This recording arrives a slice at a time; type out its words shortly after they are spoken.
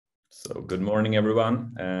So good morning,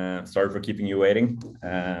 everyone. Sorry for keeping you waiting.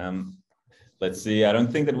 Let's see, I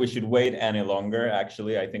don't think that we should wait any longer.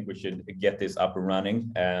 Actually, I think we should get this up and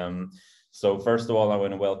running. So first of all, I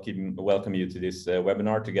want to welcome you to this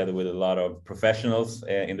webinar together with a lot of professionals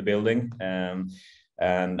in the building.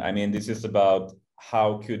 And I mean, this is about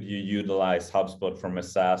how could you utilize HubSpot from a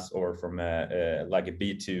Saas or from like a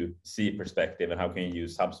B2C perspective, and how can you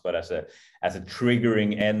use HubSpot as a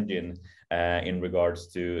triggering engine in regards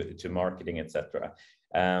to marketing, etc.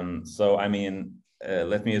 So I mean,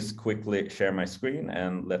 let me just quickly share my screen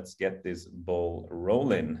and let's get this ball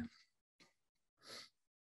rolling.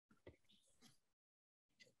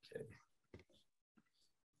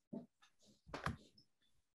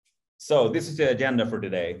 So this is the agenda for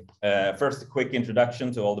today. First, a quick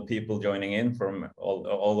introduction to all the people joining in from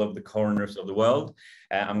all of the corners of the world.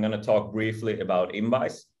 I'm going to talk briefly about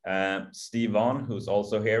Invice. Steve Vaughn, who's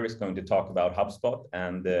also here, is going to talk about HubSpot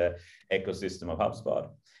and the ecosystem of HubSpot.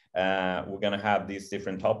 We're going to have these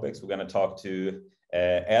different topics. We're going to talk to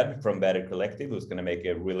Ed from Better Collective, who's going to make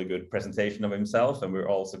a really good presentation of himself. And we're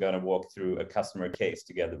also going to walk through a customer case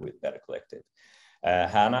together with Better Collective.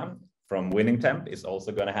 Hannah from Winning Temp is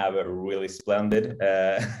also going to have a really splendid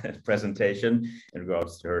presentation in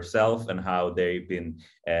regards to herself and how they've been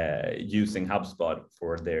using HubSpot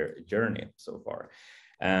for their journey so far.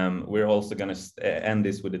 We're also going to end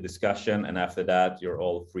this with a discussion, and after that, you're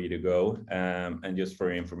all free to go. And just for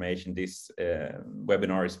your information, this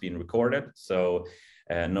webinar is being recorded, so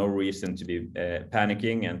no reason to be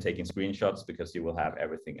panicking and taking screenshots, because you will have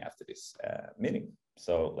everything after this meeting.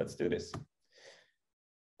 So let's do this.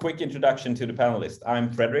 Quick introduction to the panelists.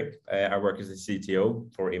 I'm Frederick. I work as a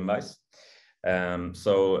CTO for Invice.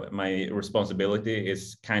 So my responsibility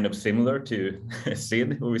is kind of similar to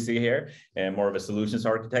Sid, who we see here, more of a solutions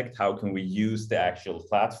architect. How can we use the actual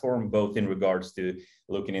platform, both in regards to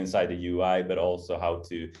looking inside the UI, but also how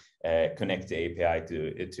to connect the API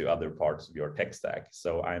to other parts of your tech stack.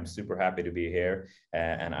 So I'm super happy to be here,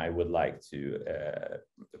 and I would like to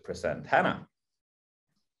present Hannah.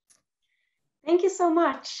 Thank you so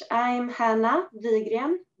much. I'm Hannah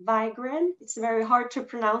Wigren. It's very hard to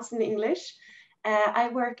pronounce in English.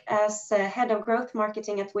 I work as head of growth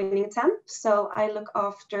marketing at Winning Temp. So I look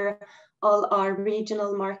after all our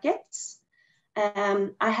regional markets.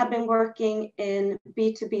 I have been working in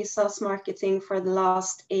B2B Saas marketing for the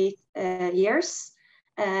last 8 years.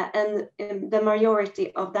 And the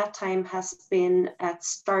majority of that time has been at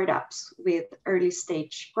startups with early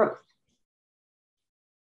stage growth.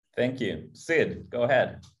 Thank you. Sid, go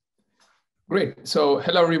ahead. Great. So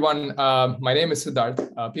hello, everyone. My name is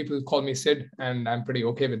Siddharth. People call me Sid, and I'm pretty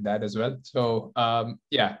okay with that as well. So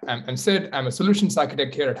yeah, I'm Sid. I'm a solutions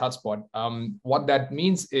architect here at HubSpot. What that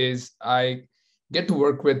means is I get to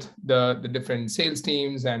work with the different sales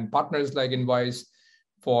teams and partners like Invice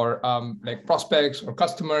for like prospects or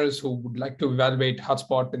customers who would like to evaluate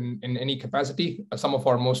HubSpot in any capacity. Some of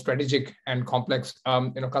our most strategic and complex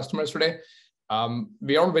customers today.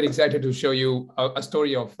 We are all very excited to show you a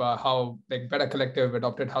story of how like Better Collective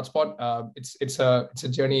adopted HubSpot. It's a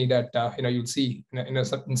journey that you'll see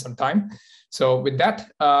in some time. So with that,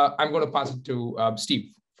 I'm going to pass it to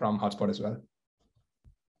Steve from HubSpot as well.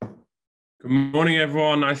 Good morning,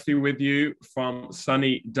 everyone. Nice to be with you from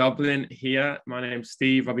sunny Dublin here. My name's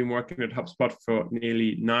Steve. I've been working at HubSpot for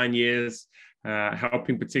nearly 9 years,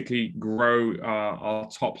 helping particularly grow our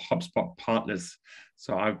top HubSpot partners.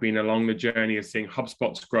 So I've been along the journey of seeing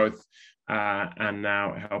HubSpot's growth and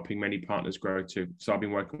now helping many partners grow too. So I've been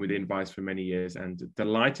working with Invice for many years and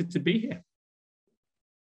delighted to be here.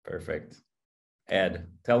 Perfect. Ed,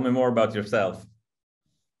 tell me more about yourself.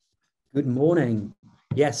 Good morning.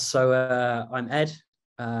 Yes, so I'm Ed.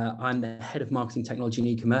 I'm the head of marketing technology and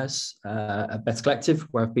e-commerce at Better Collective,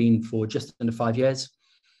 where I've been for just under 5 years.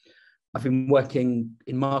 I've been working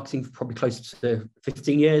in marketing for probably close to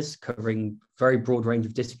 15 years, covering a very broad range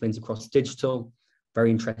of disciplines across digital,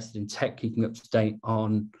 very interested in tech, keeping up to date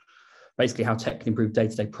on basically how tech can improve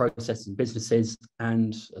day-to-day processes and businesses,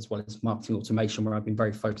 and as well as marketing automation, where I've been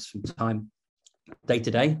very focused from time day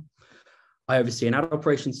to day. I oversee an ad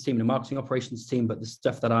operations team and a marketing operations team, but the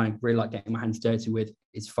stuff that I really like getting my hands dirty with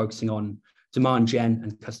is focusing on demand gen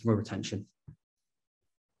and customer retention.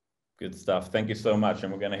 Good stuff. Thank you so much.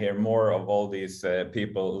 And we're going to hear more of all these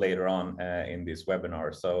people later on in this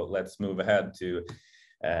webinar. So let's move ahead to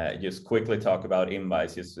just quickly talk about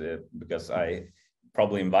Invice, just because I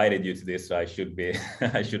probably invited you to this, so I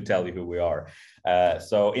should tell you who we are.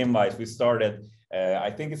 So Invice, we started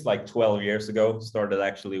I think it's like 12 years ago, started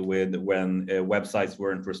actually with when websites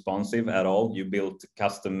weren't responsive at all. You built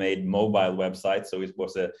custom-made mobile websites, so it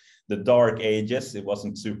was the dark ages. It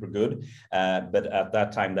wasn't super good, but at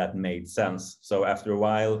that time that made sense. So after a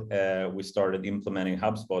while, we started implementing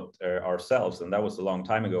HubSpot ourselves, and that was a long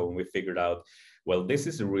time ago when we figured out, well, this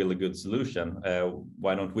is a really good solution.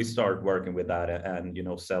 Why don't we start working with that and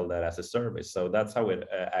sell that as a service? So that's how it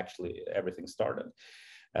actually everything started.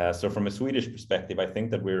 So from a Swedish perspective, I think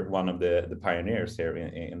that we're one of the pioneers here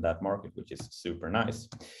in that market, which is super nice.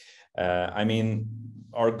 I mean,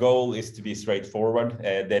 our goal is to be straightforward,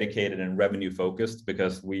 dedicated and revenue focused,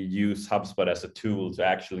 because we use HubSpot as a tool to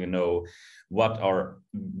actually know what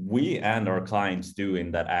we and our clients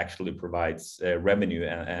doing that actually provides revenue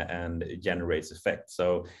and generates effect.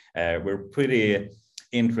 So we're pretty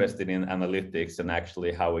interested in analytics and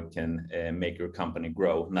actually how it can make your company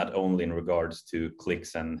grow, not only in regards to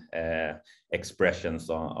clicks and expressions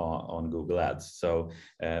on Google Ads. So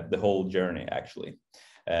the whole journey actually.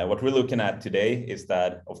 What we're looking at today is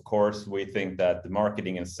that, of course, we think that the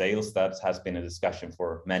marketing and sales, that has been a discussion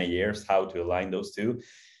for many years, how to align those two.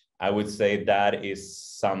 I would say that is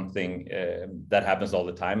something that happens all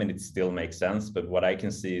the time and it still makes sense. But what I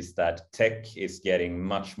can see is that tech is getting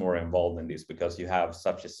much more involved in this because you have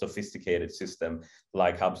such a sophisticated system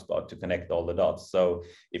like HubSpot to connect all the dots. So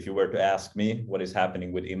if you were to ask me what is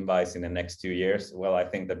happening with Invice in the next 2 years, well, I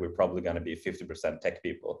think that we're probably going to be 50% tech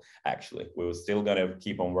people, actually. We're still going to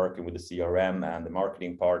keep on working with the CRM and the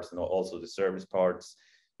marketing parts and also the service parts.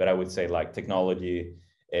 But I would say like technology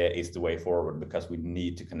is the way forward because we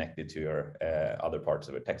need to connect it to your other parts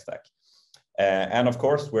of a tech stack. And of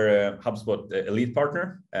course, we're a HubSpot elite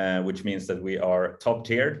partner, which means that we are top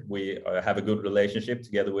tiered. We have a good relationship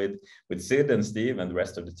together with Sid and Steve and the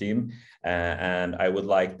rest of the team. And I would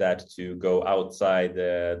like that to go outside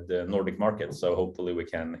the Nordic market. So hopefully we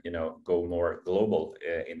can, go more global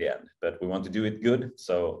in the end. But we want to do it good.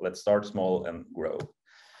 So let's start small and grow.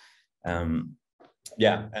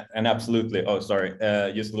 Yeah, and absolutely. Oh, sorry.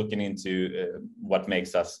 Just looking into what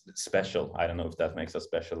makes us special. I don't know if that makes us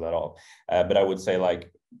special at all, but I would say like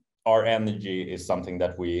our energy is something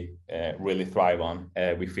that we really thrive on.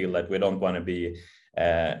 We feel that we don't want to be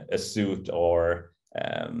a suit or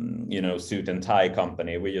suit and tie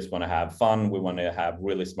company. We just want to have fun. We want to have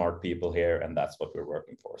really smart people here, and that's what we're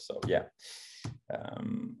working for. So yeah.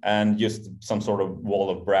 And just some sort of wall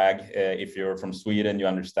of brag. If you're from Sweden, you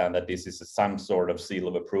understand that this is some sort of seal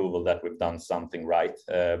of approval that we've done something right,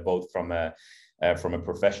 both from a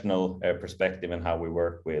professional perspective and how we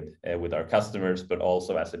work with our customers, but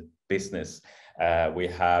also as a business. We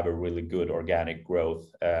have a really good organic growth,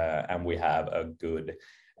 and we have a good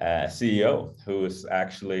CEO who is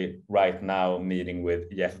actually right now meeting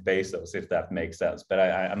with Jeff Bezos, if that makes sense. But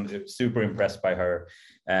I'm super impressed by her,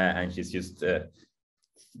 and she's just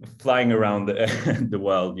flying around the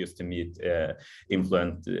world just to meet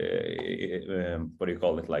influent, what do you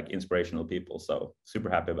call it, like inspirational people. So super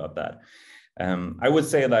happy about that. I would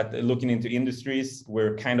say that looking into industries,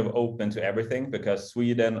 we're kind of open to everything because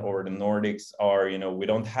Sweden or the Nordics are, we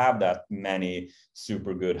don't have that many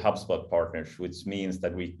super good HubSpot partners, which means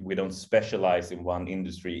that we don't specialize in one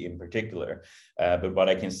industry in particular. But what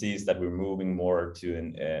I can see is that we're moving more to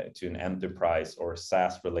an enterprise or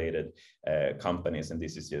SaaS related companies. And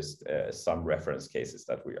this is just some reference cases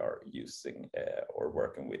that we are using or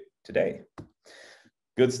working with today.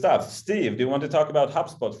 Good stuff. Steve, do you want to talk about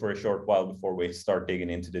HubSpot for a short while before we start digging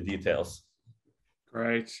into the details?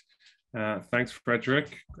 Great. Thanks,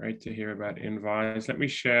 Frederick. Great to hear about Invice. Let me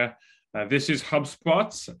share. This is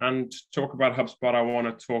HubSpot. And to talk about HubSpot, I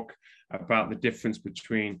want to talk about the difference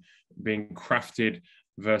between being crafted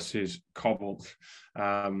versus cobbled.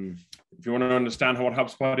 If you want to understand what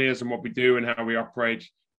HubSpot is and what we do and how we operate,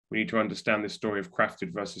 we need to understand this story of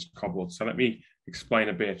crafted versus cobbled. So let me explain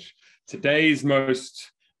a bit. Today's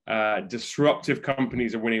most disruptive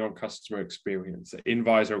companies are winning on customer experience.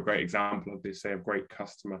 Invice are a great example of this. They have great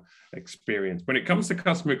customer experience. When it comes to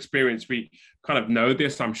customer experience, we kind of know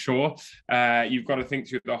this, I'm sure. You've got to think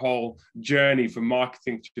through the whole journey from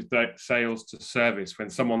marketing to sales to service. When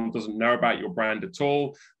someone doesn't know about your brand at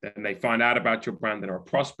all, then they find out about your brand, they're a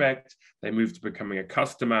prospect, they move to becoming a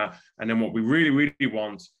customer. And then what we really, really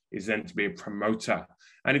want is then to be a promoter.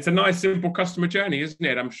 And it's a nice, simple customer journey, isn't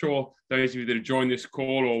it? I'm sure those of you that have joined this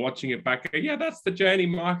call or watching it back, yeah, that's the journey,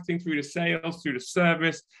 marketing through to sales, through to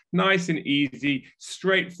service, nice and easy,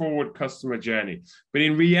 straightforward customer journey. But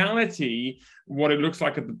in reality, what it looks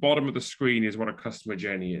like at the bottom of the screen is what a customer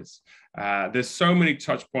journey is. There's so many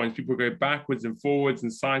touch points. People go backwards and forwards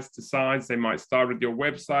and sides to sides. They might start with your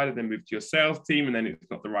website and then move to your sales team, and then it's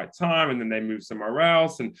not the right time, and then they move somewhere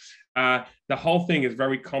else. And the whole thing is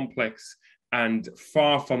very complex and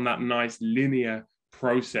far from that nice linear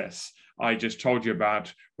process I just told you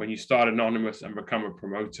about when you start anonymous and become a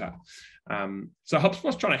promoter. So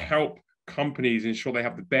HubSpot's trying to help companies ensure they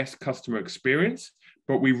have the best customer experience,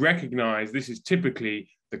 but we recognize this is typically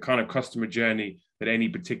the kind of customer journey that any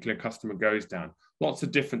particular customer goes down. Lots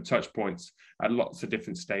of different touch points at lots of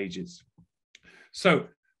different stages. So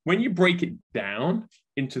when you break it down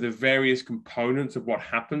into the various components of what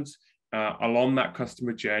happens along that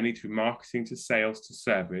customer journey, through marketing to sales to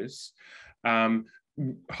service,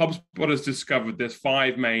 HubSpot has discovered there's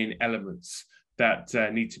 5 main elements that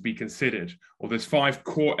need to be considered, or there's 5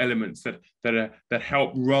 core elements that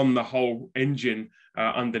help run the whole engine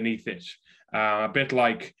underneath it. A bit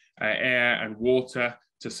like air and water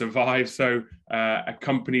to survive. So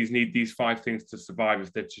companies need these 5 things to survive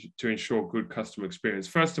if they're to ensure good customer experience.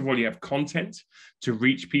 First of all, you have content to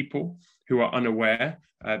reach people who are unaware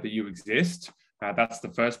that you exist. That's the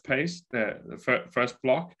first page, the first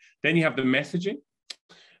block. Then you have the messaging.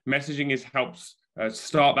 Messaging helps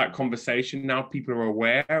start that conversation. Now people are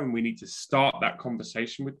aware and we need to start that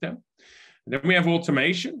conversation with them. And then we have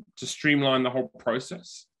automation to streamline the whole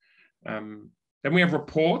process. Then we have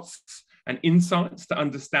reports and insights to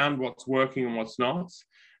understand what's working and what's not.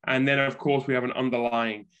 And then, of course, we have an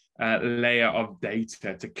underlying layer of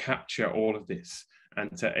data to capture all of this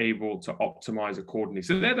and to able to optimize accordingly.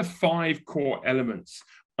 So they're the 5 core elements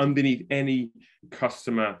underneath any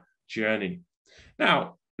customer journey.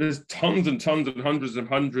 Now, there's tons and tons and hundreds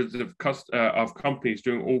of companies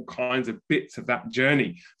doing all kinds of bits of that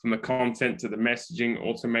journey, from the content to the messaging,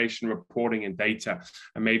 automation, reporting, and data.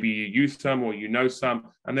 And maybe you use some or you know some,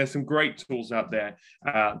 and there's some great tools out there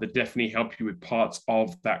that definitely help you with parts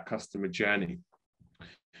of that customer journey.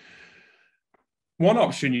 One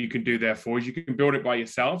option you can do, therefore, is you can build it by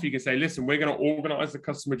yourself. You can say, listen, we're going to organize the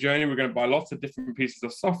customer journey. We're going to buy lots of different pieces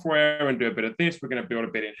of software and do a bit of this. We're going to build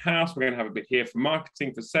a bit in-house. We're going to have a bit here for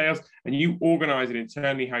marketing, for sales, and you organize it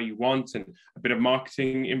internally how you want. And a bit of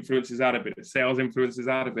marketing influences that, a bit of sales influences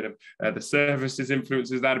that, a bit of the services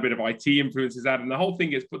influences that, a bit of IT influences that, and the whole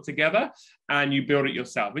thing gets put together and you build it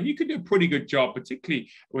yourself. And you can do a pretty good job,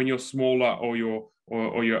 particularly when you're smaller or you're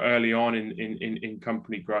early on in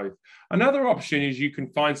company growth. Another option is you can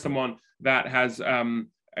find someone that has, I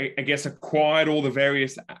guess, acquired all the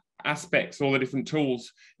various aspects, all the different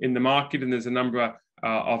tools in the market, and there's a number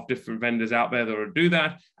of different vendors out there that will do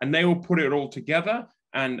that, and they will put it all together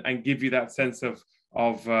and give you that sense of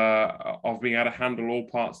being able to handle all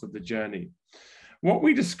parts of the journey. What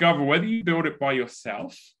we discover, whether you build it by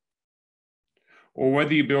yourself or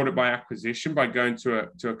whether you build it by acquisition, by going to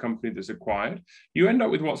a company that's acquired, you end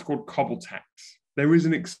up with what's called cobble tax. There is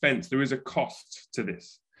an expense, there is a cost to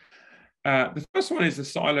this. The first one is the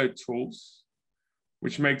siloed tools,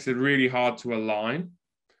 which makes it really hard to align.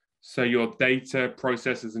 So your data,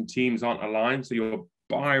 processes, and teams aren't aligned, so your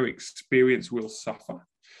buyer experience will suffer.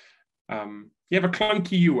 You have a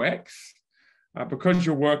clunky UX. Because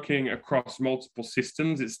you're working across multiple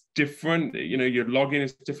systems, it's different. You know, your login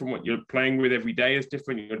is different. What you're playing with every day is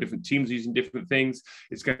different. Your different teams using different things.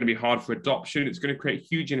 It's going to be hard for adoption. It's going to create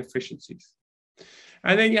huge inefficiencies.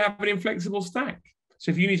 And then you have an inflexible stack. So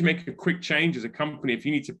if you need to make a quick change as a company, if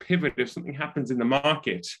you need to pivot, if something happens in the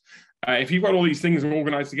market, if you've got all these things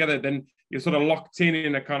organized together, then you're sort of locked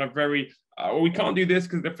in a kind of very, we can't do this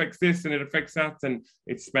because it affects this and it affects that. And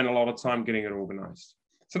it's spent a lot of time getting it organized.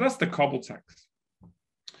 So that's the cobble tax.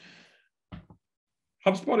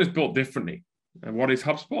 HubSpot is built differently. And what is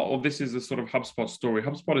HubSpot? Well, this is the sort of HubSpot story.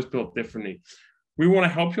 HubSpot is built differently. We want to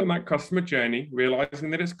help you on that customer journey,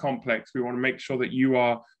 realizing that it's complex. We want to make sure that you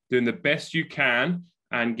are doing the best you can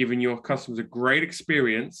and giving your customers a great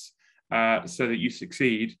experience so that you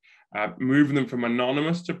succeed, moving them from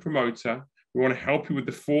anonymous to promoter. We want to help you with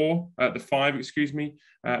the 5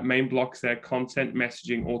 main blocks there: content,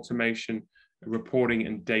 messaging, automation, reporting,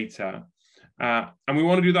 and data. And we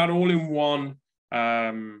want to do that all in one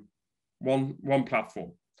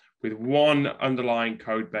platform with one underlying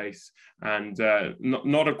code base, and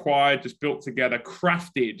not acquired, just built together,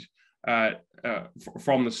 crafted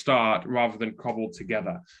from the start rather than cobbled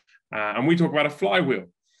together. And we talk about a flywheel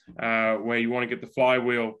where you want to get the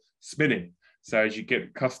flywheel spinning. So as you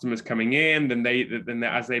get customers coming in, then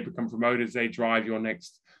as they become promoters, they drive your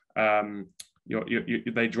next,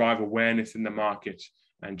 they drive awareness in the market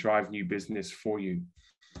and drive new business for you.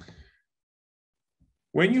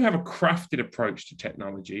 when you have a crafted approach to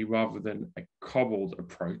technology rather than a cobbled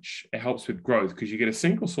approach, it helps with growth because you get a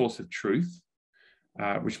single source of truth,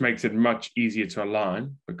 which makes it much easier to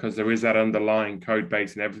align because there is that underlying code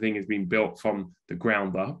base and everything is being built from the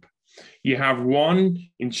ground up. You have one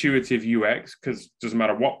intuitive UX because it doesn't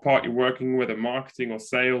matter what part you're working with, marketing or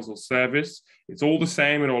sales or service, it's all the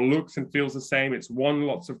same. It all looks and feels the same. It's one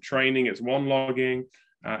lots of training. It's one logging.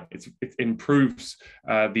 It improves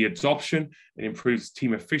the adoption. It improves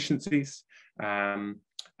team efficiencies. And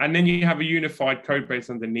then you have a unified code base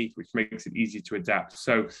underneath, which makes it easy to adapt.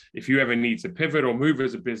 So if you ever need to pivot or move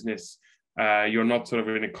as a business, you're not sort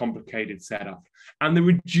of in a complicated setup. And it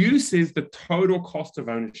reduces the total cost of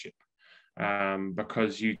ownership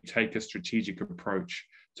because you take a strategic approach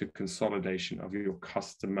to consolidation of your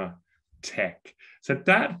customer tech. So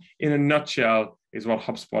that, in a nutshell, is what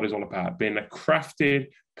HubSpot is all about, being a crafted,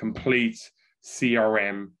 complete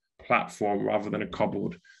CRM platform rather than a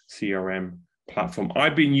cobbled CRM platform.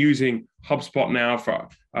 I've been using HubSpot now for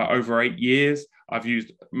over 8 years. I've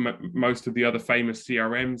used most of the other famous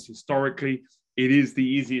CRMs historically. It is the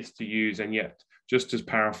easiest to use and yet just as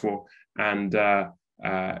powerful, and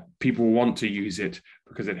people want to use it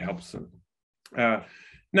because it helps them.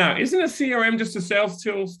 Now, isn't a CRM just a sales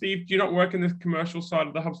tool, Steve? Do you not work in the commercial side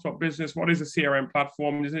of the HubSpot business? What is a CRM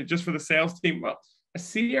platform? Isn't it just for the sales team? Well, a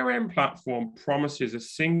CRM platform promises a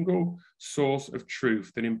single source of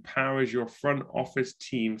truth that empowers your front office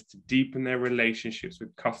teams to deepen their relationships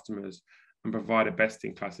with customers and provide a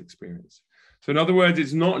best-in-class experience. So in other words,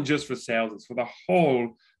 it's not just for sales, it's for the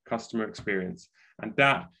whole customer experience. And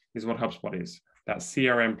that is what HubSpot is, that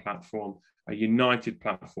CRM platform, a united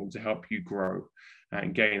platform to help you grow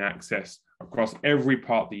and gain access across every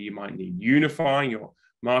part that you might need, unifying your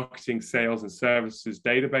marketing, sales, and services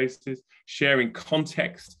databases, sharing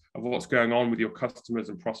context of what's going on with your customers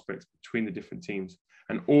and prospects between the different teams,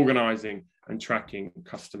 and organizing and tracking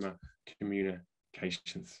customer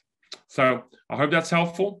communications. So I hope that's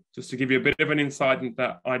helpful, just to give you a bit of an insight into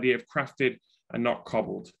that idea of crafted and not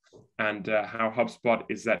cobbled, and how HubSpot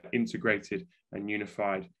is that integrated and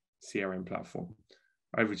unified CRM platform.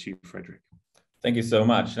 Over to you, Frederick. Thank you so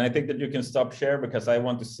much. And I think that you can stop share because I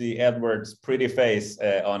want to see Edward's pretty face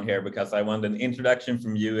on here, because I want an introduction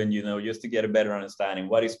from you and, just to get a better understanding.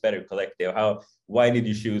 What is Better Collective? Why did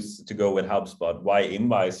you choose to go with HubSpot? Why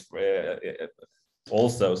Invice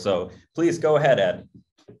also? So please go ahead, Ed.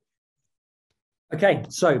 Okay,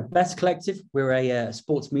 so Better Collective, we're a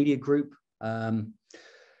sports media group.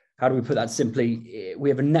 How do we put that simply? We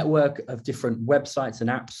have a network of different websites and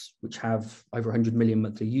apps which have over 100 million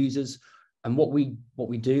monthly users. And what we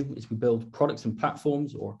do is we build products and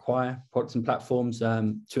platforms, or acquire products and platforms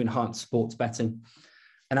to enhance sports betting.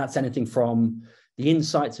 And that's anything from the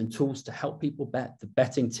insights and tools to help people bet, the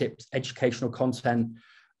betting tips, educational content,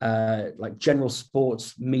 like general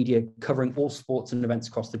sports media covering all sports and events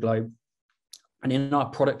across the globe. And in our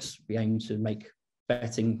products, we aim to make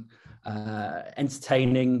betting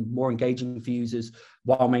entertaining, more engaging for users,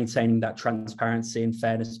 while maintaining that transparency and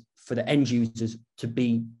fairness for the end users to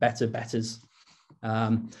be better bettors.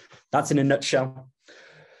 That's in a nutshell.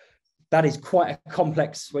 That is quite a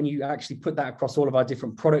complex, when you actually put that across all of our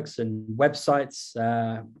different products and websites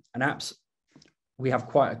and apps. We have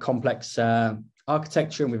quite a complex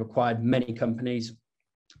architecture, and we've acquired many companies.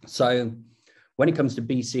 So when it comes to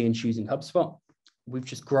BC and choosing HubSpot, we've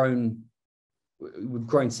grown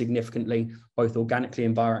significantly, both organically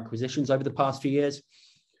and via acquisitions over the past few years.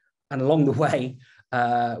 And along the way,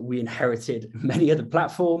 we inherited many other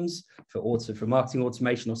platforms for marketing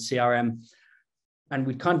automation or CRM. And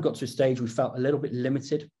we kind of got to a stage we felt a little bit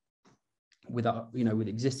limited with our, with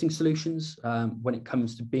existing solutions when it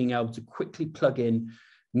comes to being able to quickly plug in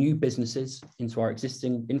new businesses into our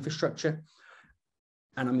existing infrastructure.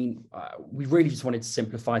 And I mean, we really just wanted to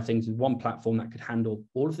simplify things with one platform that could handle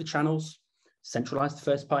all of the channels, centralize the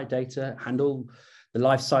first party data, handle the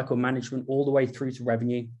life cycle management all the way through to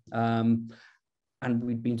revenue. And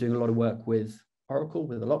we've been doing a lot of work with Oracle,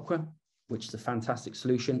 with Eloqua, which is a fantastic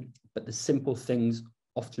solution, but the simple things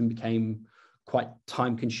often became quite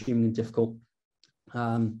time consuming and difficult.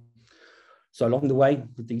 So along the way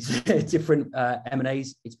with these different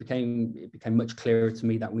M&As, it became much clearer to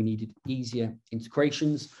me that we needed easier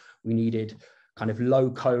integrations. We needed kind of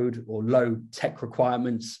low code or low tech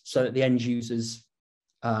requirements so that the end users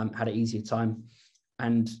had an easier time.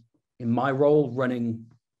 And in my role running,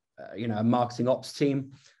 a marketing ops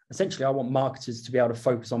team, essentially I want marketers to be able to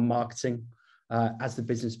focus on marketing as the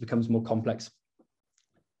business becomes more complex.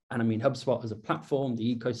 And I mean, HubSpot as a platform,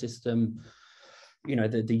 the ecosystem,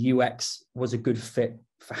 the UX was a good fit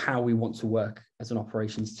for how we want to work as an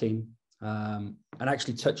operations team. And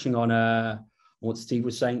actually touching on what Steve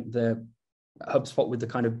was saying, the HubSpot with the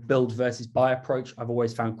kind of build versus buy approach, I've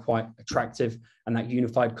always found quite attractive. And that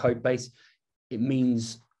unified code base, it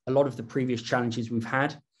means a lot of the previous challenges we've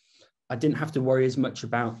had, I didn't have to worry as much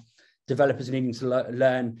about developers needing to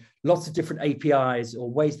learn lots of different APIs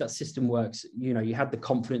or ways that system works. You know, you had the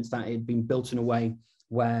confidence that it had been built in a way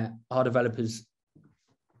where our developers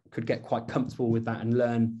could get quite comfortable with that and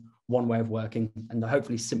learn one way of working and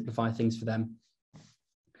hopefully simplify things for them.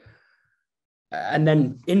 And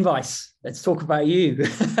then Invice, let's talk about you.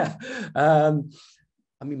 I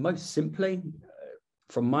mean, most simply,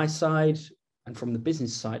 from my side and from the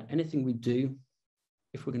business side, anything we do,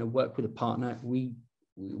 if we're going to work with a partner, we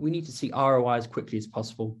need to see ROI as quickly as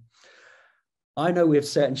possible. I know we have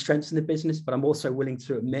certain strengths in the business, but I'm also willing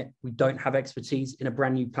to admit we don't have expertise in a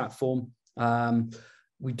brand new platform.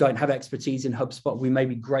 We don't have expertise in HubSpot. We may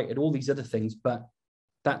be great at all these other things, but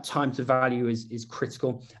that time to value is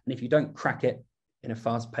critical. And if you don't crack it in a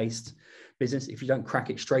fast-paced business, if you don't crack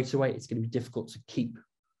it straight away, it's going to be difficult to keep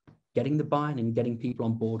getting the buy-in and getting people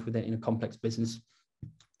on board with it in a complex business.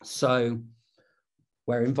 So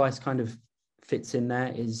where Invice kind of fits in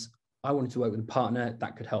there is I wanted to work with a partner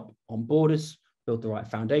that could help onboard us, build the right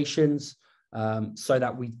foundations, so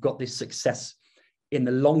that we've got this success in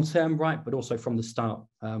the long term, right? But also from the start,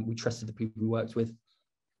 we trusted the people we worked with.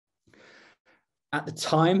 At the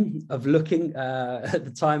time of looking, at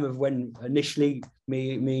the time of when initially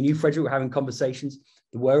me and you, Frederick, were having conversations,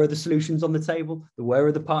 there were other solutions on the table, there were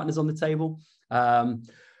other partners on the table,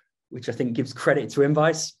 which I think gives credit to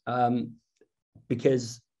Invice,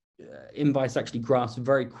 because Invice actually grasped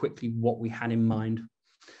very quickly what we had in mind.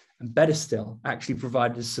 And better still, actually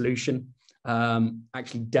provided a solution,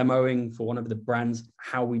 actually demoing for one of the brands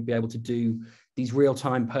how we'd be able to do these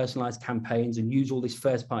real-time personalized campaigns and use all this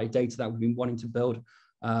first-party data that we've been wanting to build.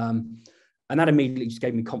 And that immediately just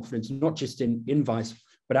gave me confidence, not just in Invice,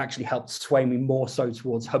 but actually helped sway me more so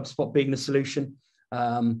towards HubSpot being the solution.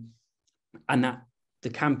 And that the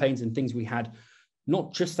campaigns and things we had,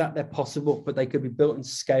 not just that they're possible, but they could be built and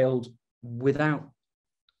scaled without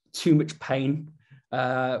too much pain,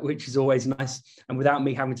 which is always nice, and without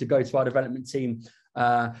me having to go to our development team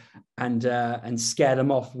and scare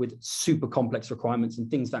them off with super complex requirements and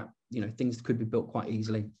things that, you know, things could be built quite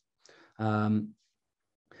easily.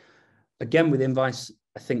 Again, with Invice,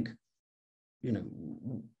 I think, you know,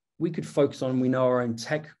 we could focus on, we know our own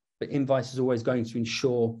tech, but Invice is always going to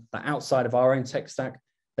ensure that outside of our own tech stack,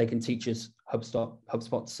 they can teach us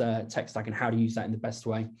HubSpot's tech stack and how to use that in the best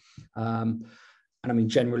way. And I mean,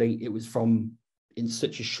 generally, it was from, in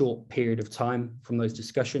such a short period of time from those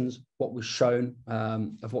discussions, what was shown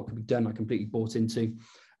of what could be done, I completely bought into.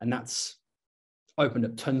 And that's opened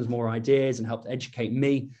up tons more ideas and helped educate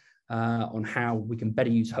me on how we can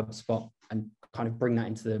better use HubSpot and kind of bring that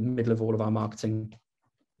into the middle of all of our marketing.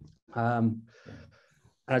 And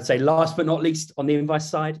I'd say last but not least on the Invice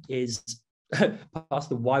side is past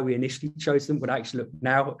the why we initially chose them, but actually look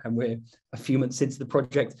now, and we're a few months into the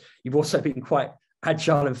project, you've also been quite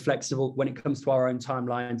agile and flexible when it comes to our own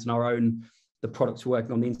timelines and our own, the products we're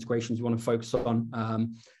working on, the integrations we want to focus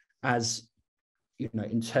on. As you know,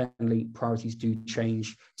 internally priorities do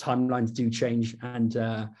change, timelines do change, and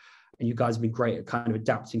you guys have been great at kind of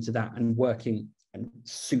adapting to that and working and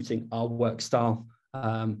suiting our work style,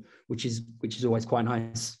 which is always quite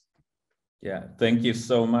nice. Yeah, thank you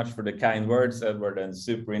so much for the kind words, Edward, and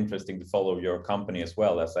super interesting to follow your company as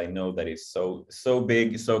well, as I know that it's so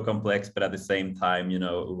big, so complex, but at the same time, you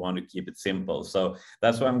know, we want to keep it simple. So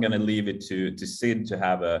that's why I'm going to leave it to Sid to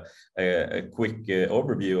have a quick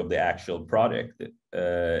overview of the actual project,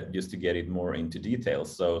 just to get it more into detail.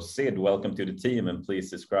 So Sid, welcome to the team, and please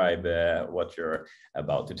describe what you're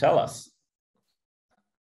about to tell us.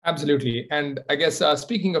 Absolutely. And I guess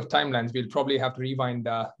speaking of timelines, we'll probably have to rewind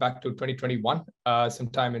back to 2021,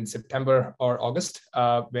 sometime in September or August,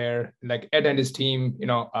 where like Ed and his team, you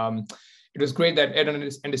know, it was great that Ed and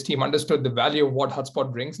his team understood the value of what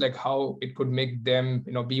HubSpot brings, like how it could make them,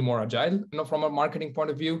 you know, be more agile, you know, from a marketing point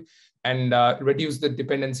of view, and reduce the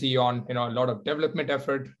dependency on, you know, a lot of development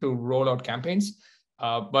effort to roll out campaigns.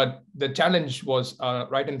 But the challenge was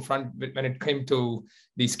right in front when it came to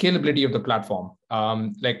the scalability of the platform.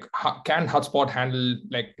 Like, can HubSpot handle,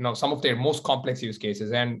 like, you know, some of their most complex use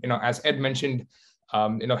cases? And, you know, as Ed mentioned,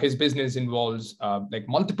 you know, his business involves like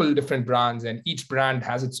multiple different brands, and each brand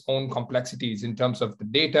has its own complexities in terms of the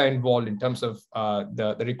data involved, in terms of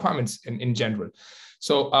the requirements in general.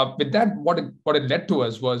 So with that, what it led to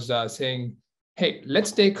us was saying, hey,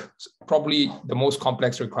 let's take probably the most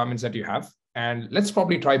complex requirements that you have, and let's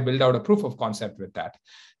probably try build out a proof of concept with that.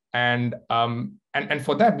 And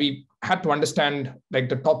for that, we had to understand like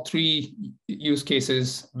the top 3 use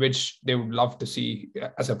cases which they would love to see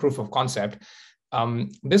as a proof of concept.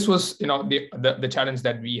 This was, the challenge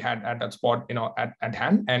that we had at HubSpot, at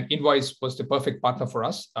hand, and Invoice was the perfect partner for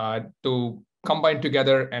us to combine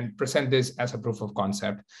together and present this as a proof of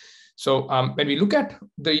concept. So when we look at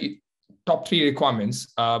the top 3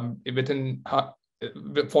 requirements within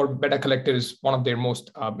for Better Collective is one of their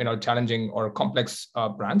most challenging or complex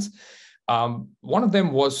brands. One of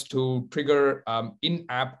them was to trigger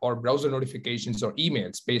in-app or browser notifications or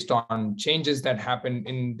emails based on changes that happen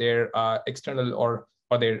in their external or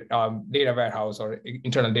their data warehouse or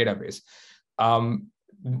internal database.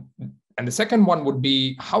 And the second one would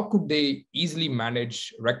be, how could they easily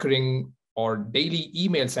manage recurring or daily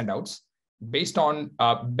email sendouts based on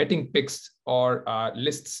betting picks or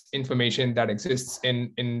lists information that exists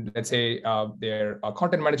in let's say, their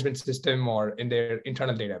content management system or in their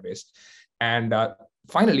internal database. And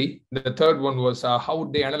finally, the third one was how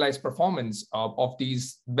would they analyze performance of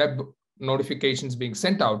these web notifications being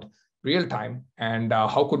sent out real time, and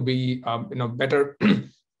how could we better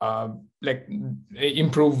like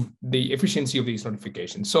improve the efficiency of these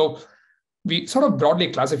notifications. So we sort of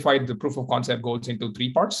broadly classified the proof of concept goals into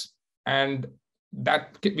 3 parts, and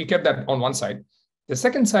that we kept that on one side. The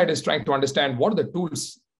second side is trying to understand what are the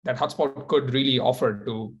tools that HubSpot could really offer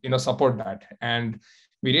to support that. And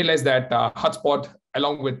we realized that HubSpot,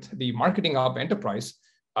 along with the Marketing Hub Enterprise,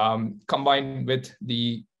 combined with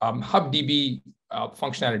the HubDB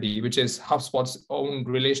functionality, which is HubSpot's own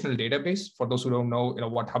relational database. For those who don't know,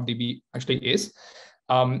 what HubDB actually is.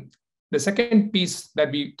 The second piece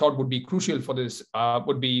that we thought would be crucial for this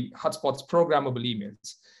would be HubSpot's programmable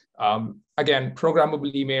emails. Again,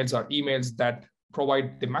 programmable emails are emails that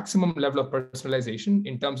provide the maximum level of personalization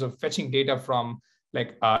in terms of fetching data from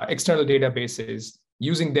like external databases,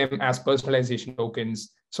 using them as personalization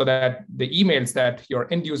tokens so that the emails that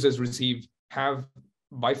your end users receive have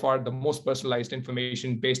by far the most personalized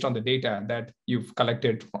information based on the data that you've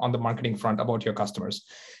collected on the marketing front about your customers.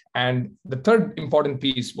 And the third important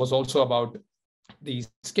piece was also about the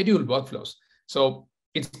scheduled workflows. So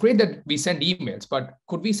it's great that we send emails, but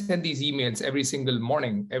could we send these emails every single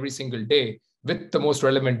morning, every single day with the most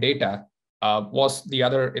relevant data was the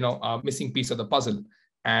other missing piece of the puzzle.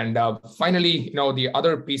 And finally, the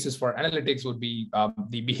other pieces for analytics would be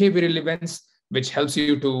the behavioral events, which helps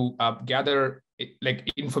you to gather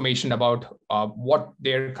like information about what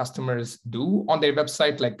their customers do on their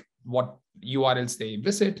website, like what URLs they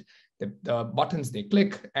visit, the buttons they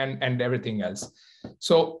click, and everything else.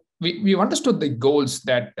 So we understood the goals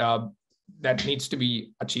that that needs to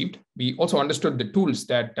be achieved. We also understood the tools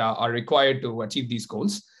that are required to achieve these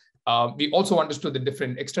goals. We also understood the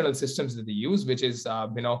different external systems that they use, which is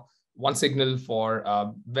OneSignal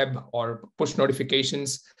for web or push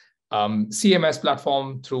notifications, CMS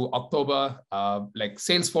platform through October, like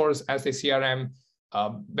Salesforce as their CRM.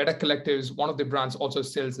 Better Collectives, one of the brands, also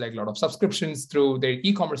sells like a lot of subscriptions through their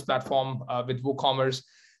e-commerce platform with WooCommerce.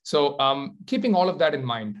 So keeping all of that in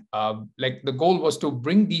mind, like the goal was to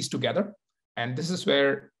bring these together. And this is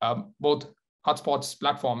where both HubSpot's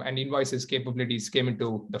platform and Invoice's capabilities came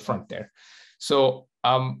into the front there. So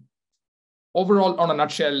overall, on a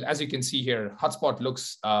nutshell, as you can see here, HubSpot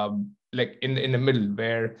looks like in the middle,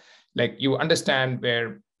 where like you understand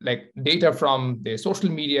where like data from their social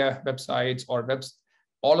media websites or webs,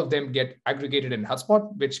 all of them get aggregated in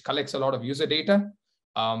HubSpot, which collects a lot of user data.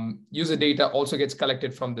 User data also gets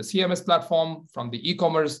collected from the CMS platform, from the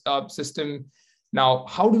e-commerce system. Now,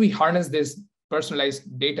 how do we harness this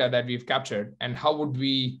personalized data that we've captured, and how would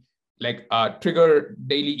we like trigger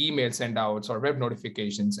daily email sendouts or web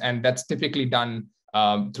notifications? And that's typically done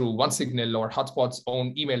through OneSignal or HubSpot's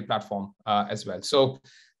own email platform as well. So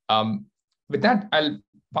with that, I'll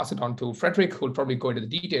pass it on to Frederick, who will probably go into the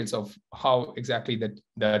details of how exactly the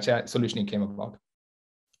solutioning came about.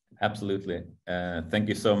 Absolutely. Thank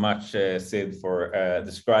you so much, Sid, for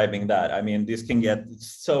describing that. I mean, this can get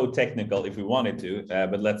so technical if we wanted to,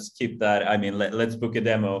 but let's keep that. I mean, let's book a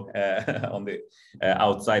demo on the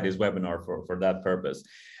outside this webinar for that purpose.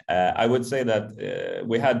 I would say that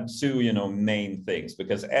we had two, main things,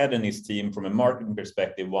 because Ed and his team, from a marketing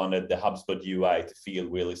perspective, wanted the HubSpot UI to feel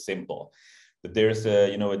really simple. But there's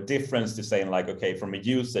a difference to saying like, okay, from a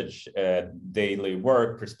usage daily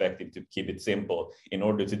work perspective, to keep it simple. In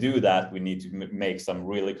order to do that, we need to make some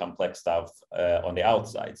really complex stuff on the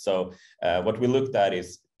outside. So what we looked at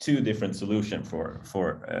is two different solutions for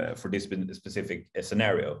this specific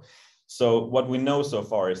scenario. So what we know so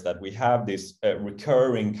far is that we have this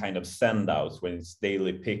recurring kind of send outs when it's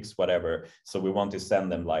daily picks, whatever. So we want to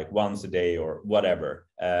send them like once a day or whatever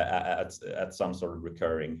at some sort of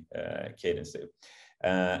recurring cadence.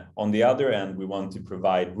 On the other end, we want to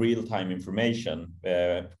provide real-time information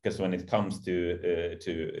because when it comes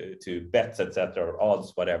to bets, etc., or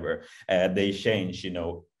odds, whatever, they change,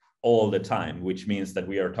 all the time, which means that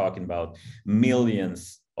we are talking about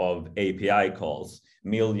millions of API calls,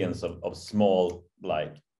 millions of small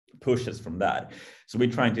like pushes from that. So we're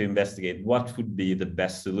trying to investigate what would be the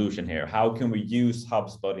best solution here. How can we use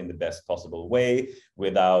HubSpot in the best possible way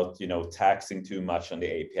without, taxing too much on the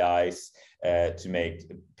APIs to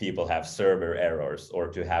make people have server errors or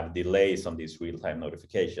to have delays on these real-time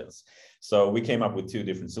notifications. So we came up with two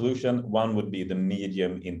different solutions. One would be the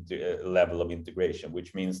medium level of integration,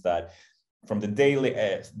 which means that from the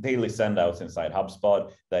daily send outs inside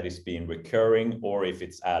HubSpot that is being recurring, or if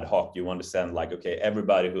it's ad hoc, you want to send like, okay,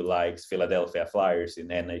 everybody who likes Philadelphia Flyers in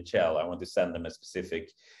NHL, I want to send them a specific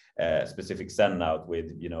send out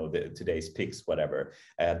with, today's picks, whatever.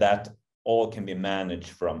 That all can be managed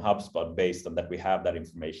from HubSpot based on that we have that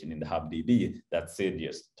information in the HubDB that Sid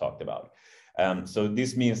just talked about. So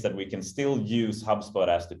this means that we can still use HubSpot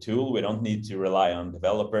as the tool. We don't need to rely on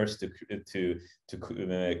developers to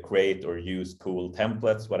create or use cool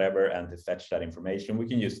templates, whatever, and to fetch that information. We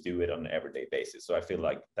can just do it on an everyday basis. So I feel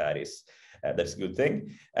like that's a good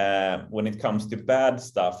thing. When it comes to bad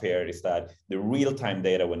stuff here is that the real-time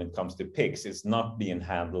data when it comes to picks is not being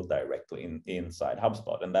handled directly inside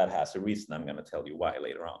HubSpot. And that has a reason. I'm going to tell you why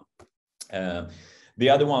later on. The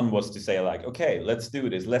other one was to say like, okay, let's do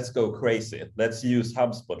this. Let's go crazy. Let's use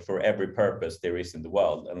HubSpot for every purpose there is in the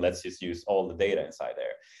world. And let's just use all the data inside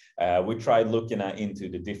there. We tried looking into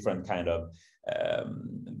the different kind of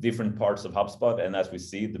different parts of HubSpot. And as we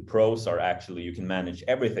see, the pros are actually, you can manage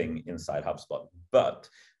everything inside HubSpot. But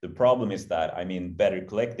the problem is that, Better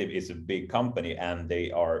Collective is a big company and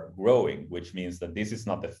they are growing, which means that this is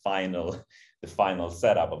not the final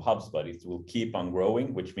setup of HubSpot. It will keep on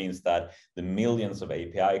growing, which means that the millions of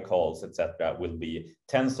API calls, etc., will be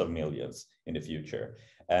tens of millions in the future.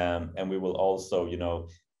 And we will also,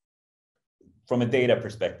 from a data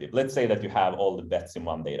perspective, let's say that you have all the bets in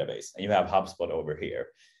one database and you have HubSpot over here.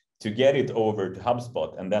 To get it over to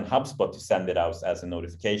HubSpot and then HubSpot to send it out as a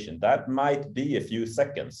notification, that might be a few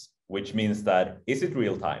seconds, which means that, is it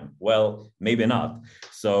real time? Well, maybe not.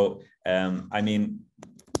 So,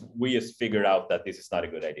 we just figured out that this is not a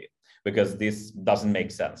good idea because this doesn't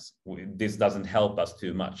make sense. This doesn't help us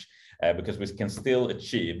too much because we can still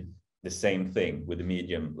achieve the same thing with the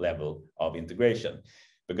medium level of integration.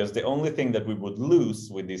 Because the only thing that we would lose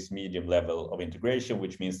with this medium level of integration,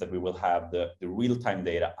 which means that we will have the real-time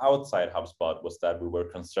data outside HubSpot, was that we were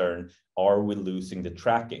concerned, are we losing the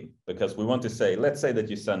tracking? Because we want to say, let's say that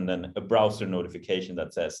you send a browser notification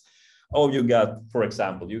that says, oh, you got, for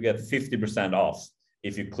example, you get 50% off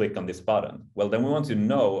if you click on this button. Well, then we want to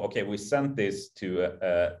know, okay, we sent this to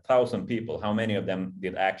 1,000 people. How many of them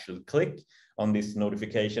did actually click on this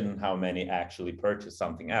notification? How many actually purchased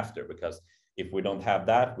something after? Because if we don't have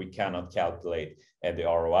that, we cannot calculate the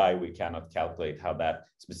ROI. We cannot calculate how that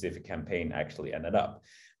specific campaign actually ended up.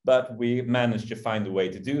 But we managed to find a way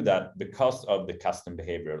to do that because of the custom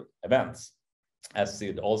behavioral events, as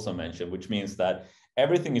Sid also mentioned, which means that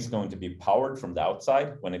everything is going to be powered from the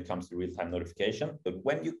outside when it comes to real-time notification. But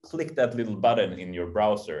when you click that little button in your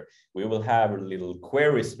browser, we will have a little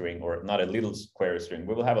query string, or not a little query string,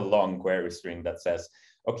 we will have a long query string that says,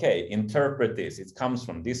 okay, interpret this. It comes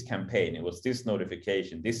from this campaign. It was this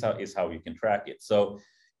notification. This is how you can track it. So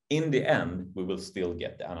in the end, we will still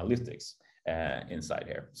get the analytics inside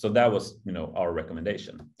here. So that was, our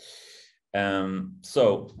recommendation.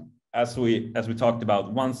 So as we talked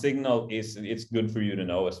about, One Signal it's good for you to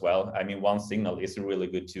know as well. One Signal is a really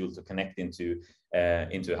good tool to connect into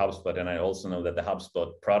HubSpot, and I also know that the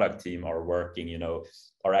HubSpot product team are working,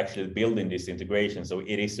 are actually building this integration. So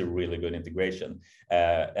it is a really good integration,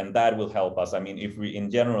 and that will help us. If we in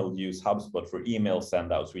general use HubSpot for email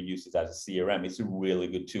sendouts, we use it as a CRM. It's a really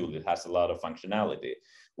good tool. It has a lot of functionality.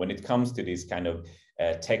 When it comes to these kind of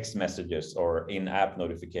text messages or in-app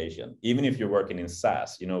notification, even if you're working in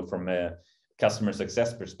Saas, from a customer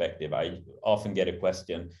success perspective, I often get a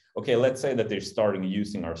question, okay, let's say that they're starting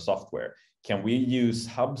using our software. Can we use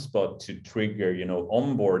HubSpot to trigger,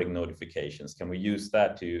 onboarding notifications? Can we use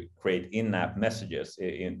that to create in-app messages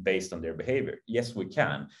based on their behavior? Yes, we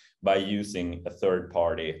can, by using a third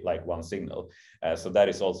party like One Signal. So that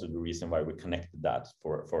is also the reason why we connected that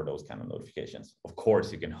for those kind of notifications. Of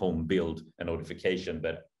course, you can home build a notification,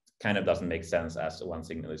 but kind of doesn't make sense as one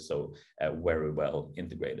signal is so very well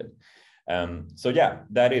integrated. So yeah,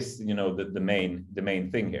 that is, you know, the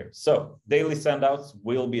main thing here. So daily sendouts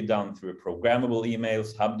will be done through programmable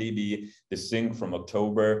emails, HubDB, the sync from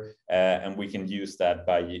October, and we can use that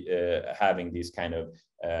by having these kind of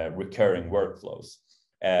recurring workflows.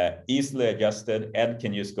 Easily adjusted. Ed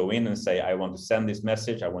can just go in and say, I want to send this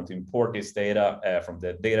message, I want to import this data from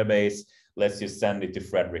the database. Let's just send it to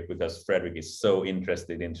Frederick, because Frederick is so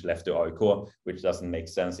interested in Skellefteå AIK, which doesn't make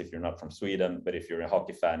sense if you're not from Sweden, but if you're a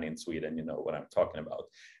hockey fan in Sweden, you know what I'm talking about.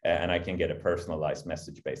 And I can get a personalized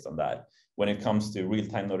message based on that. When it comes to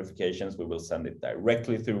real-time notifications, we will send it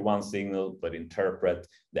directly through one signal, but interpret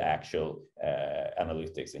the actual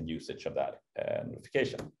analytics and usage of that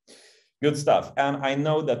notification. Good stuff. And I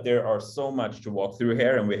know that there are so much to walk through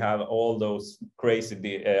here, and we have all those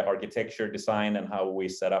crazy architecture design and how we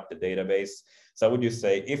set up the database. So I would just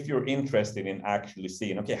say, if you're interested in actually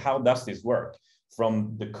seeing, okay, how does this work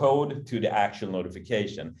from the code to the actual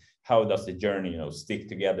notification? How does the journey, you know, stick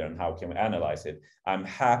together, and how can we analyze it? I'm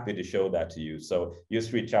happy to show that to you. So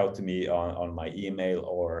just reach out to me on my email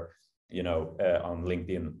or, you know, on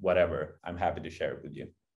LinkedIn, whatever. I'm happy to share it with you.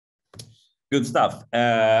 Good stuff.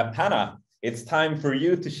 Hannah, it's time for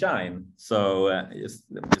you to shine. So I'm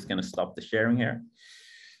just going to stop the sharing here.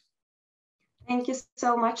 Thank you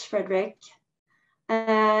so much, Frederick.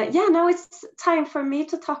 Yeah, now it's time for me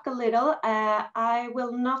to talk a little. I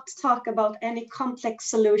will not talk about any complex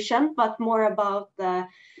solution, but more about the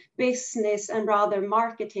business and rather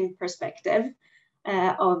marketing perspective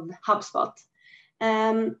of HubSpot.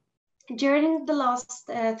 During the last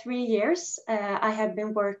 3 years, I have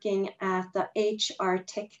been working at the HR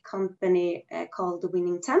tech company called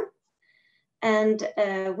Winning Temp. And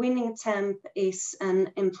Winning Temp is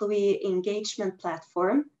an employee engagement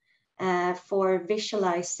platform for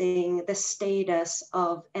visualizing the status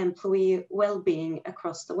of employee well-being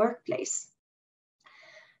across the workplace.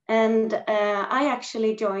 And I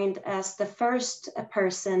actually joined as the first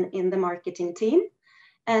person in the marketing team.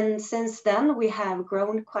 And since then, we have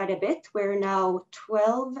grown quite a bit. We're now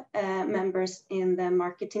 12 members in the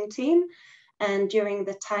marketing team. And during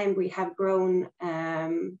the time we have grown,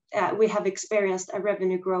 we have experienced a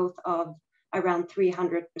revenue growth of around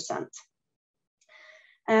 300%.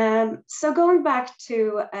 So going back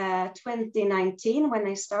to 2019, when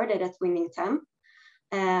I started at Winning Temp,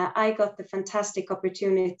 I got the fantastic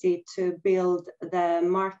opportunity to build the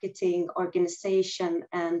marketing organization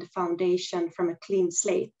and foundation from a clean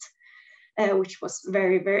slate, which was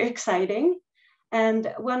very, very exciting.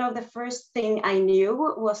 And one of the first thing I knew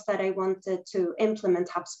was that I wanted to implement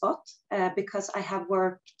HubSpot because I have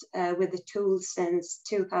worked with the tool since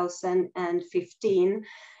 2015,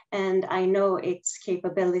 and I know its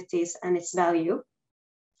capabilities and its value.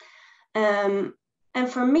 And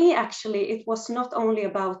for me, actually, it was not only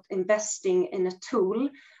about investing in a tool,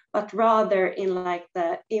 but rather in like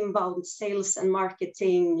the inbound sales and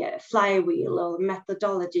marketing flywheel or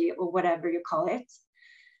methodology or whatever you call it.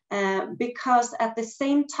 Because at the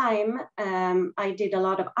same time, I did a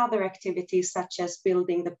lot of other activities such as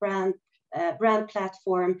building the brand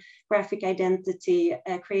platform, graphic identity,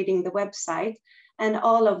 creating the website, and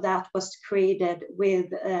all of that was created with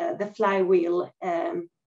the flywheel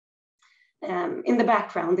in the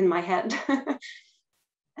background in my head.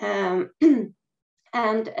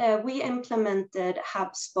 And we implemented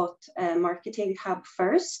HubSpot Marketing Hub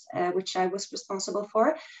first, which I was responsible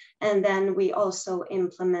for. And then we also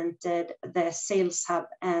implemented the Sales Hub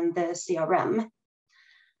and the CRM.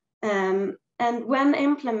 And when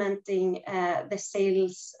implementing the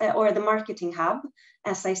sales or the Marketing Hub,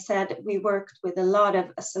 as I said, we worked with a lot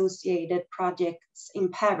of associated projects in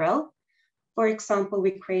parallel. For example,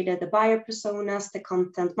 we created the buyer personas, the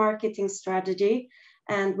content marketing strategy,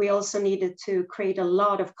 and we also needed to create a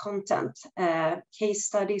lot of content, case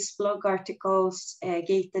studies, blog articles,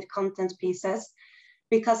 gated content pieces,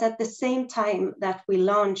 because at the same time that we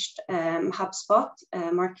launched HubSpot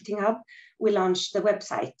Marketing Hub, we launched the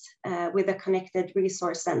website with a connected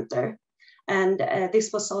resource center. And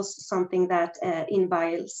this was also something that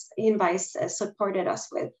Invice supported us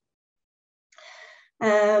with.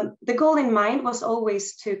 The goal in mind was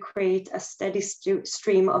always to create a steady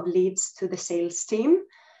stream of leads to the sales team.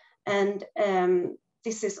 And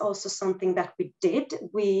this is also something that we did.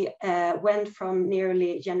 We went from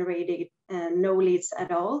nearly generating no leads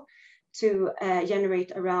at all to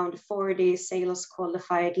generate around 40 sales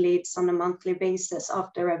qualified leads on a monthly basis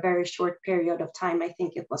after a very short period of time. I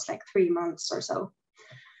think it was like 3 months or so.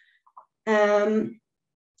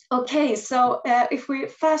 Okay, so if we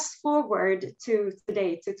fast forward to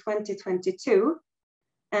today, to 2022,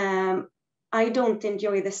 I don't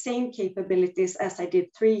enjoy the same capabilities as I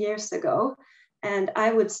did 3 years ago. And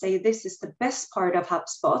I would say this is the best part of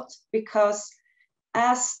HubSpot, because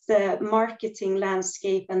as the marketing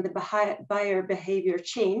landscape and the buyer behavior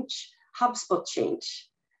change, HubSpot change.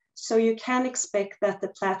 So you can expect that the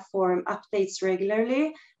platform updates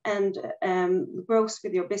regularly and grows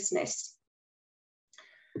with your business.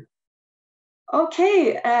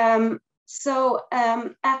 Okay, so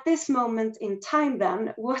at this moment in time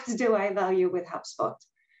then, what do I value with HubSpot?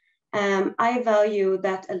 I value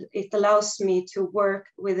that it allows me to work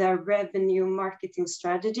with a revenue marketing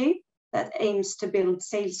strategy that aims to build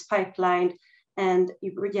sales pipeline and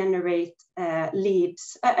generate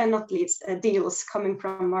deals coming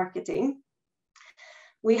from marketing.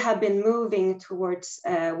 We have been moving towards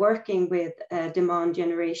working with demand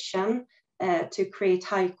generation to create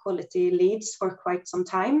high quality leads for quite some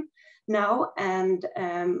time now. And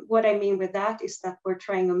what I mean with that is that we're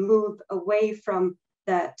trying to move away from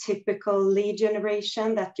the typical lead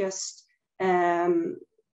generation that just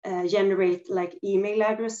generate like email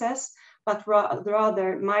addresses, but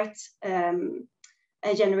rather might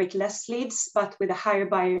generate less leads, but with a higher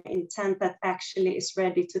buyer intent that actually is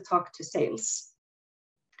ready to talk to sales.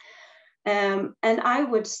 And I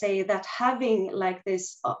would say that having like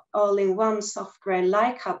this all-in-one software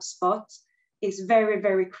like HubSpot is very,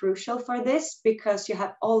 very crucial for this, because you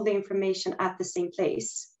have all the information at the same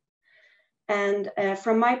place. And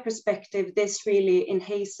from my perspective, this really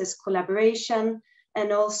enhances collaboration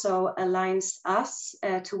and also aligns us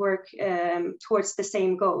to work towards the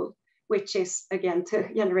same goal, which is, again,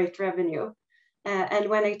 to generate revenue. And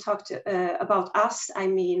when I talk about us, I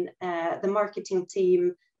mean the marketing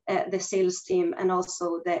team, the sales team, and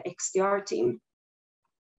also the XDR team.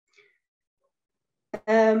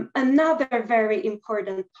 Another very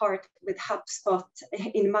important part with HubSpot,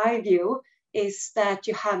 in my view, is that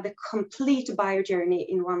you have the complete buyer journey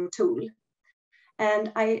in one tool.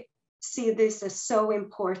 And I see this as so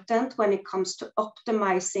important when it comes to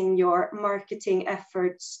optimizing your marketing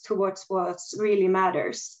efforts towards what really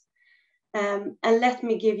matters. And let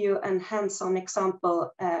me give you a hands-on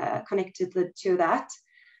example connected to that.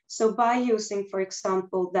 So by using, for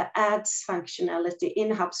example, the ads functionality in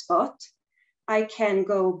HubSpot, I can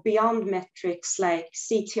go beyond metrics like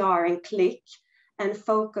CTR and click and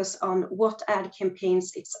focus on what ad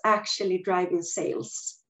campaigns it's actually driving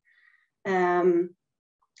sales.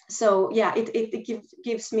 So yeah, it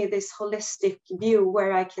gives me this holistic view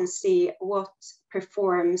where I can see what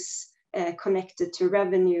performs connected to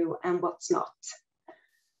revenue and what's not.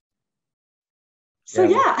 So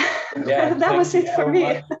yeah, that was it for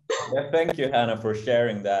me. Yeah, thank you, Hannah, for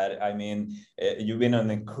sharing that. I mean, you've been on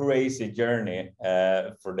a crazy journey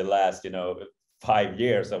for the last, 5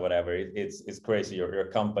 years or whatever. It's crazy. Your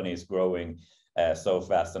company is growing so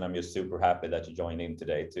fast, and I'm just super happy that you joined in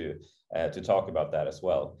today to talk about that as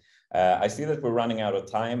well. I see that we're running out of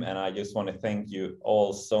time, and I just want to thank you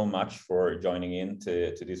all so much for joining in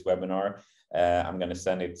to this webinar. I'm going to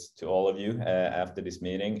send it to all of you after this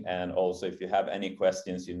meeting. And also, if you have any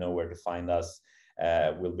questions, you know where to find us.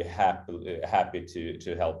 We'll be happy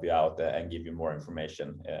to help you out and give you more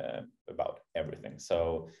information about everything.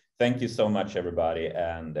 So thank you so much, everybody,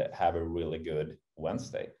 and have a really good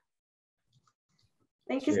Wednesday.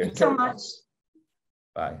 Thank you so much.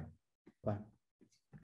 Bye.